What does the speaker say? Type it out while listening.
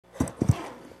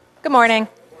Good morning.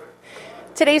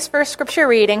 Today's first scripture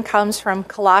reading comes from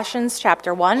Colossians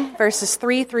chapter 1, verses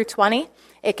 3 through 20.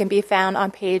 It can be found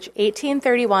on page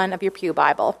 1831 of your Pew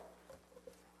Bible.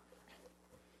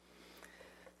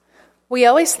 We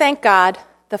always thank God,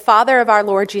 the Father of our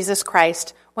Lord Jesus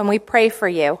Christ, when we pray for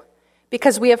you,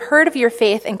 because we have heard of your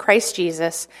faith in Christ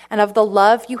Jesus and of the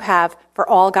love you have for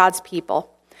all God's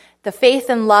people, the faith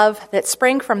and love that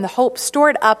spring from the hope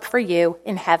stored up for you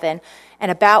in heaven, and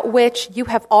about which you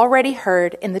have already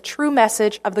heard in the true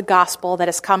message of the gospel that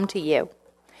has come to you.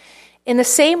 In the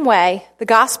same way, the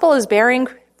gospel is bearing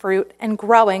fruit and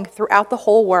growing throughout the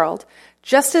whole world,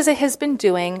 just as it has been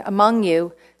doing among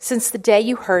you since the day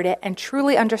you heard it and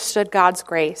truly understood God's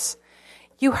grace.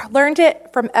 You learned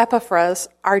it from Epaphras,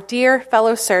 our dear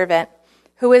fellow servant,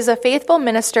 who is a faithful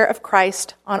minister of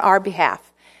Christ on our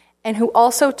behalf, and who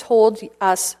also told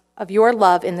us of your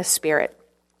love in the Spirit.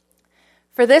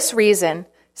 For this reason,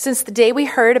 since the day we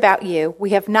heard about you,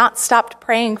 we have not stopped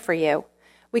praying for you.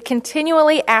 We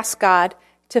continually ask God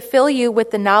to fill you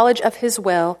with the knowledge of his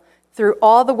will through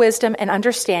all the wisdom and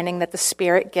understanding that the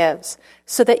Spirit gives,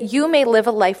 so that you may live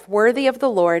a life worthy of the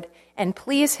Lord and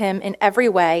please him in every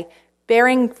way,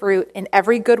 bearing fruit in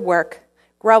every good work,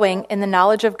 growing in the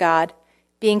knowledge of God,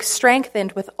 being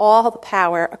strengthened with all the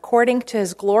power according to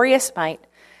his glorious might,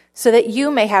 so that you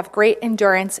may have great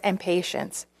endurance and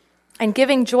patience, and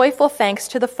giving joyful thanks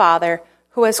to the Father,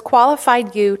 who has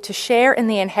qualified you to share in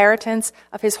the inheritance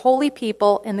of his holy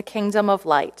people in the kingdom of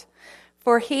light.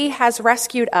 For he has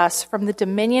rescued us from the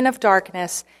dominion of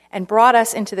darkness and brought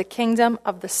us into the kingdom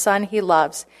of the Son he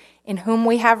loves, in whom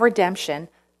we have redemption,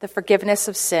 the forgiveness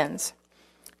of sins.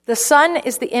 The Son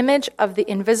is the image of the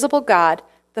invisible God,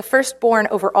 the firstborn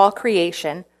over all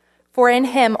creation. For in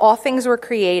him all things were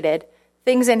created,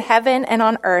 things in heaven and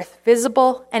on earth,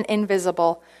 visible and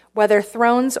invisible, whether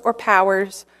thrones or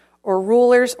powers or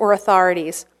rulers or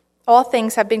authorities. All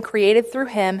things have been created through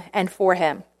him and for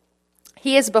him.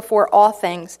 He is before all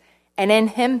things, and in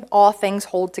him all things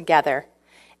hold together.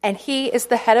 And he is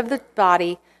the head of the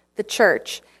body, the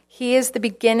church. He is the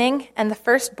beginning and the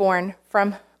firstborn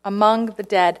from among the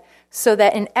dead, so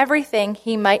that in everything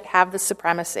he might have the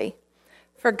supremacy.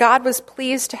 For God was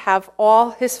pleased to have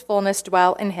all his fullness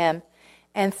dwell in him,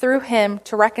 and through him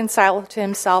to reconcile to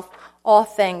himself all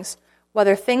things,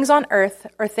 whether things on earth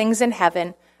or things in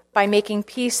heaven, by making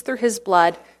peace through his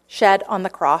blood shed on the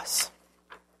cross.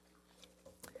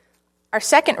 Our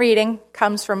second reading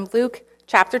comes from Luke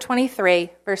chapter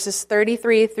 23, verses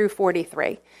 33 through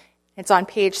 43. It's on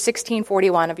page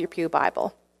 1641 of your Pew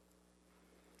Bible.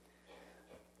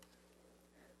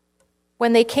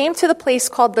 When they came to the place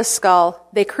called the Skull,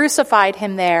 they crucified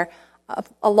him there,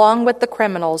 along with the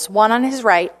criminals, one on his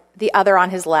right, the other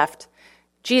on his left.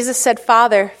 Jesus said,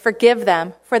 "Father, forgive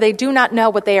them, for they do not know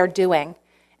what they are doing."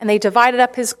 And they divided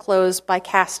up his clothes by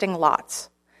casting lots.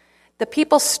 The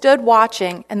people stood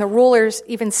watching, and the rulers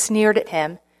even sneered at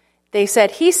him. They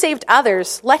said, "He saved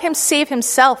others. Let him save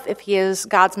himself if he is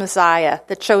God's Messiah,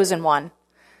 the chosen one."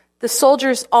 The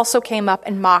soldiers also came up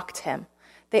and mocked him.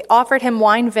 They offered him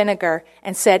wine vinegar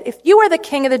and said, "If you are the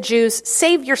king of the Jews,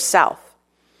 save yourself."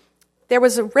 There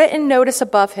was a written notice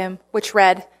above him which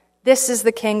read, "This is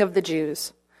the King of the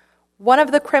Jews." One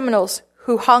of the criminals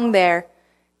who hung there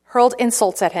hurled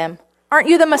insults at him. "Aren't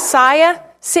you the Messiah?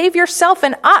 Save yourself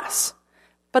and us."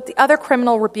 But the other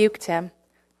criminal rebuked him.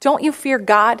 "Don't you fear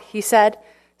God," he said,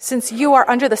 "since you are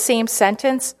under the same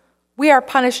sentence? We are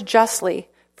punished justly,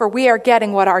 for we are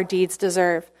getting what our deeds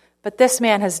deserve. But this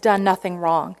man has done nothing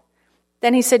wrong."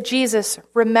 Then he said, "Jesus,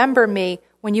 remember me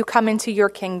when you come into your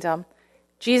kingdom."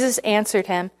 Jesus answered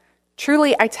him,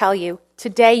 "Truly I tell you,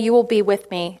 today you will be with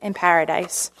me in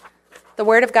paradise." The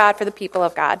word of God for the people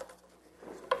of God.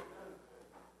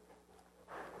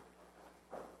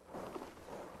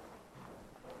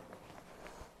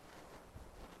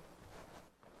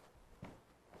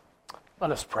 Let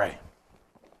us pray.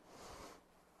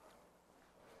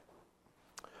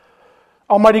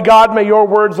 Almighty God, may your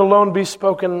words alone be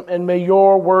spoken, and may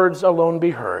your words alone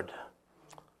be heard.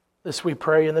 This we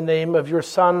pray in the name of your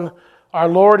Son, our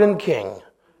Lord and King,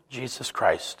 Jesus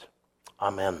Christ.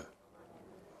 Amen.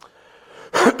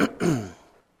 I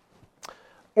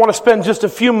want to spend just a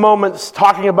few moments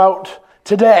talking about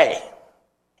today.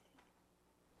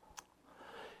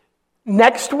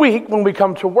 Next week, when we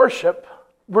come to worship,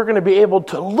 we're going to be able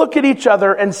to look at each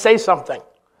other and say something.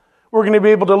 We're going to be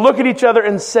able to look at each other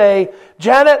and say,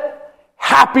 "Janet,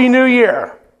 Happy New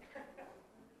Year."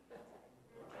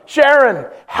 "Sharon,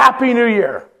 Happy New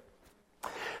Year."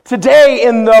 Today,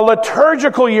 in the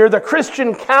liturgical year, the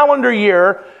Christian calendar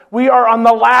year, we are on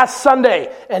the last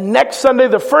Sunday. And next Sunday,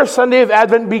 the first Sunday of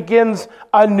Advent, begins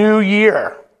a new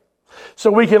year. So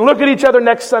we can look at each other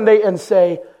next Sunday and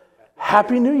say,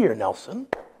 Happy New Year, Nelson.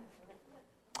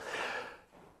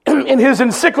 In his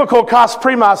encyclical Cas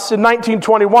Primas in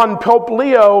 1921, Pope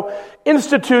Leo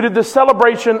instituted the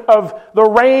celebration of the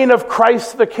reign of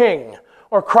Christ the King,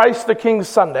 or Christ the King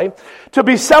Sunday, to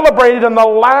be celebrated on the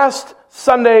last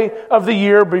Sunday of the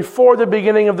year before the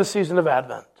beginning of the season of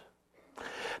Advent.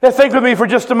 Now think with me for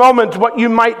just a moment what you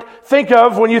might think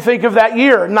of when you think of that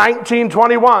year.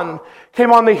 1921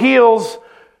 came on the heels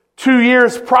 2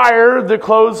 years prior, the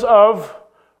close of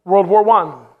World War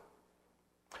I.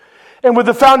 And with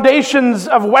the foundations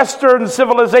of Western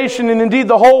civilization, and indeed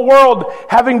the whole world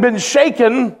having been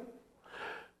shaken,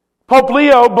 Pope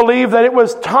Leo believed that it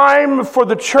was time for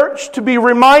the church to be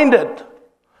reminded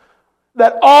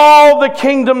that all the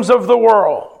kingdoms of the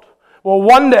world will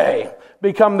one day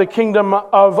become the kingdom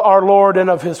of our Lord and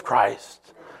of His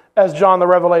Christ, as John the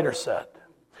Revelator said.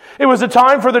 It was a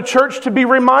time for the church to be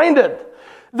reminded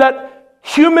that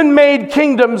human-made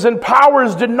kingdoms and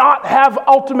powers did not have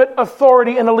ultimate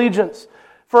authority and allegiance.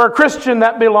 For a Christian,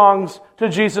 that belongs to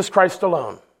Jesus Christ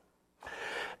alone.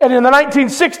 And in the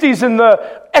 1960s, in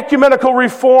the ecumenical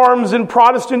reforms in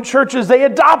Protestant churches, they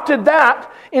adopted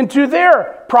that into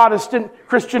their Protestant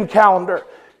Christian calendar.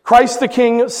 Christ the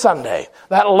King Sunday,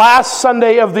 that last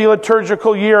Sunday of the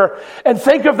liturgical year. And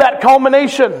think of that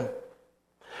culmination.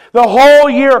 The whole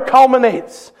year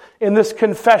culminates in this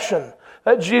confession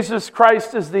that Jesus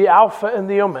Christ is the Alpha and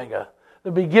the Omega,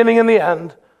 the beginning and the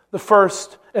end, the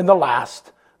first and the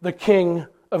last, the King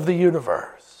of the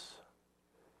universe.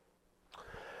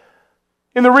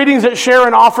 In the readings that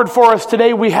Sharon offered for us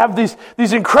today, we have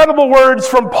these incredible words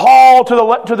from Paul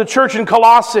to the church in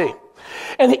Colossae.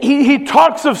 And he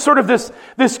talks of sort of this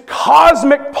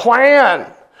cosmic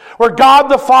plan where God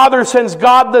the Father sends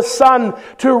God the Son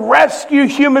to rescue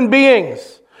human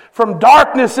beings from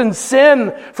darkness and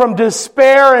sin, from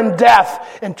despair and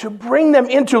death, and to bring them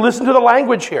into, listen to the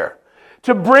language here,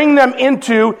 to bring them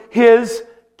into His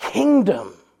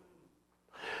kingdom.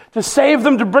 To save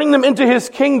them, to bring them into His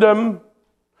kingdom.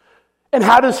 And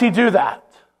how does He do that?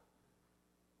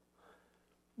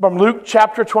 From Luke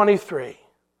chapter 23.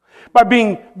 By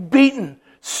being beaten,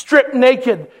 stripped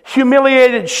naked,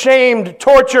 humiliated, shamed,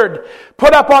 tortured,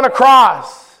 put up on a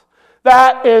cross.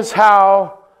 That is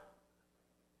how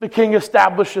the King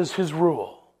establishes His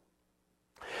rule.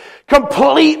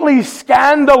 Completely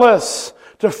scandalous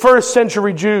to first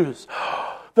century Jews.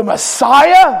 The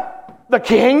Messiah, the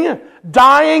King,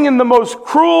 dying in the most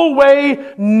cruel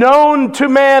way known to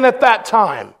man at that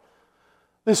time.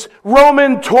 This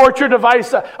Roman torture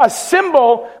device, a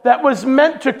symbol that was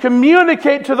meant to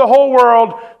communicate to the whole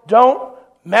world, don't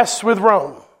mess with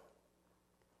Rome.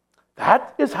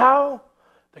 That is how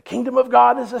the kingdom of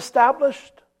God is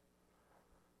established.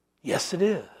 Yes, it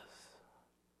is.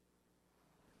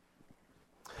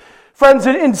 Friends,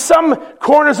 in some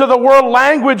corners of the world,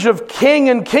 language of king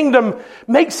and kingdom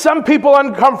makes some people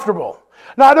uncomfortable.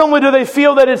 Not only do they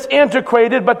feel that it's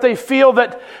antiquated, but they feel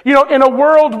that, in a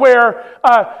world where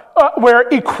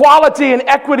equality and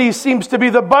equity seems to be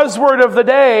the buzzword of the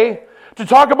day, to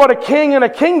talk about a king and a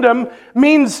kingdom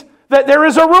means that there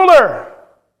is a ruler,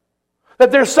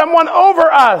 that there's someone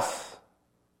over us.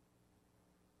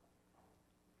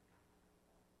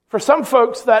 For some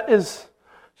folks, that is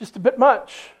just a bit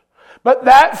much. But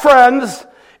that, friends,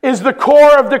 is the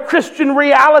core of the Christian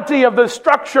reality of the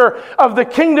structure of the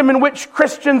kingdom in which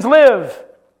Christians live.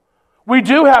 We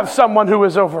do have someone who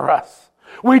is over us.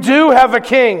 We do have a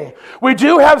king. We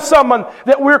do have someone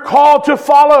that we're called to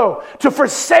follow, to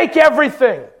forsake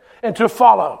everything and to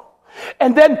follow.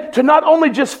 And then to not only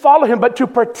just follow Him, but to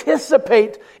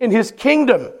participate in His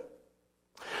kingdom.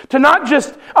 To not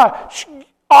just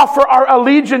offer our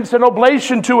allegiance and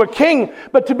oblation to a king,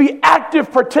 but to be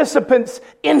active participants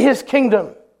in His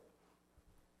kingdom.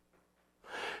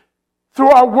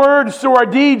 Through our words, through our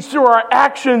deeds, through our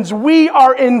actions, we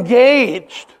are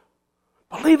engaged.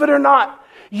 Believe it or not,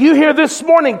 you here this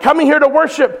morning, coming here to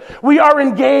worship, we are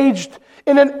engaged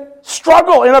in a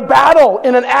struggle, in a battle,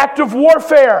 in an act of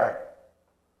warfare.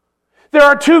 There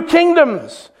are two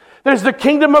kingdoms. There's the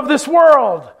kingdom of this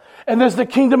world, and there's the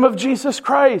kingdom of Jesus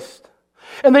Christ.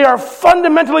 And they are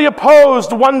fundamentally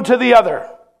opposed one to the other.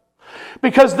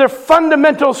 Because their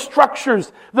fundamental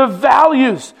structures, the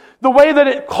values, the way that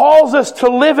it calls us to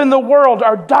live in the world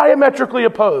are diametrically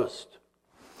opposed.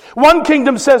 One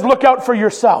kingdom says, look out for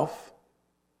yourself.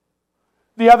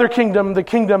 The other kingdom, the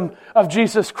kingdom of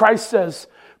Jesus Christ, says,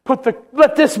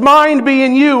 let this mind be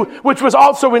in you, which was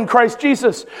also in Christ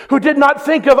Jesus, who did not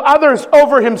think of others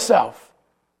over himself.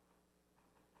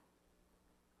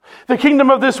 The kingdom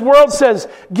of this world says,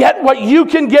 get what you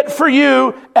can get for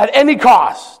you at any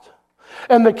cost.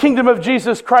 And the kingdom of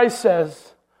Jesus Christ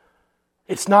says,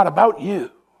 it's not about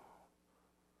you.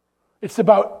 It's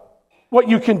about what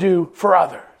you can do for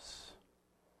others.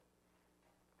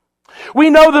 We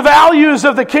know the values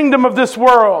of the kingdom of this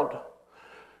world: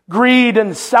 greed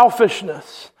and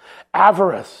selfishness,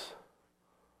 avarice.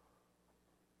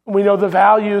 We know the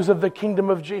values of the kingdom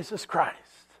of Jesus Christ: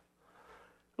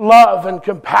 love and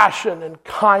compassion and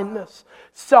kindness,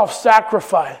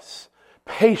 self-sacrifice,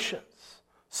 patience,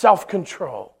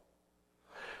 self-control.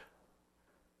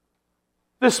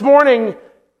 This morning,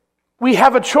 we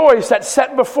have a choice that's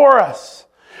set before us.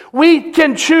 We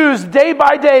can choose day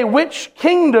by day which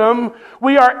kingdom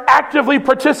we are actively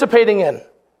participating in.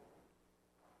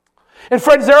 And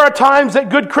friends, there are times that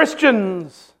good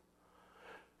Christians,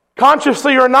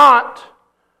 consciously or not,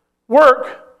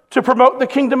 work to promote the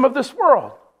kingdom of this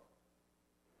world.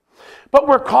 But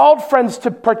we're called, friends,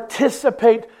 to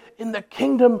participate in the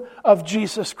kingdom of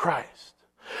Jesus Christ.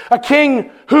 A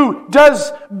king who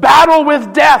does battle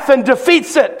with death and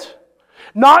defeats it.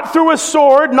 Not through a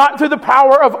sword, not through the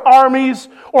power of armies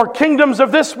or kingdoms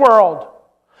of this world,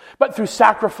 but through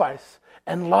sacrifice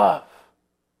and love.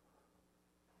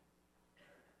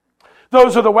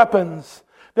 Those are the weapons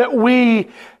that we,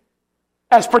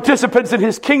 as participants in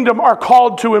his kingdom, are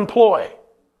called to employ.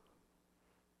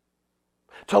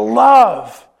 To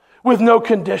love with no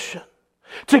condition.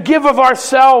 To give of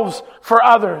ourselves for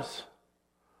others.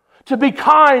 To be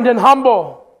kind and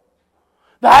humble.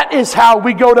 That is how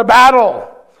we go to battle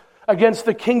against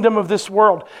the kingdom of this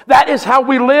world. That is how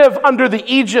we live under the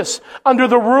aegis, under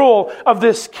the rule of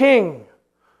this king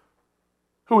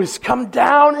who has come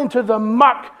down into the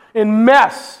muck and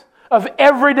mess of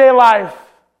everyday life,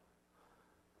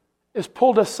 has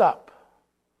pulled us up,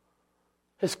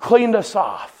 has cleaned us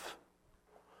off,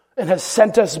 and has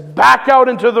sent us back out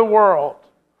into the world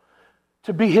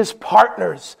to be his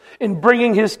partners in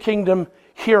bringing his kingdom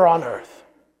here on earth.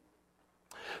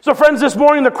 So friends, this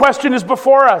morning the question is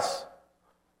before us.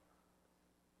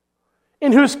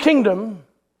 In whose kingdom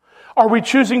are we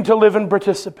choosing to live and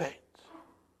participate?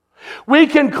 We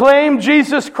can claim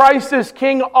Jesus Christ as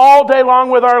King all day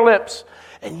long with our lips.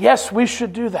 And yes, we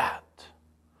should do that.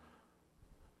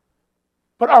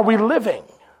 But are we living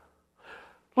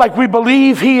like we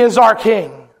believe he is our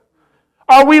King?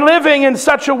 Are we living in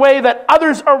such a way that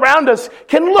others around us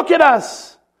can look at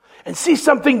us and see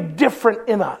something different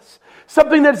in us?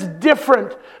 Something that's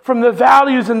different from the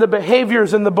values and the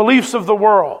behaviors and the beliefs of the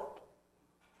world.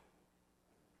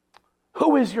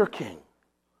 Who is your king?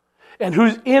 And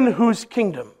in whose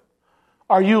kingdom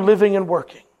are you living and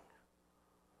working?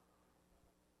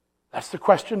 That's the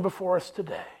question before us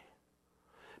today.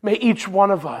 May each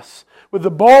one of us, with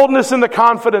the boldness and the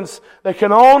confidence that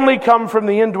can only come from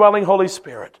the indwelling Holy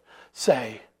Spirit,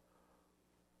 say,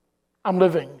 I'm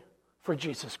living for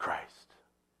Jesus Christ.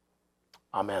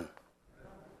 Amen.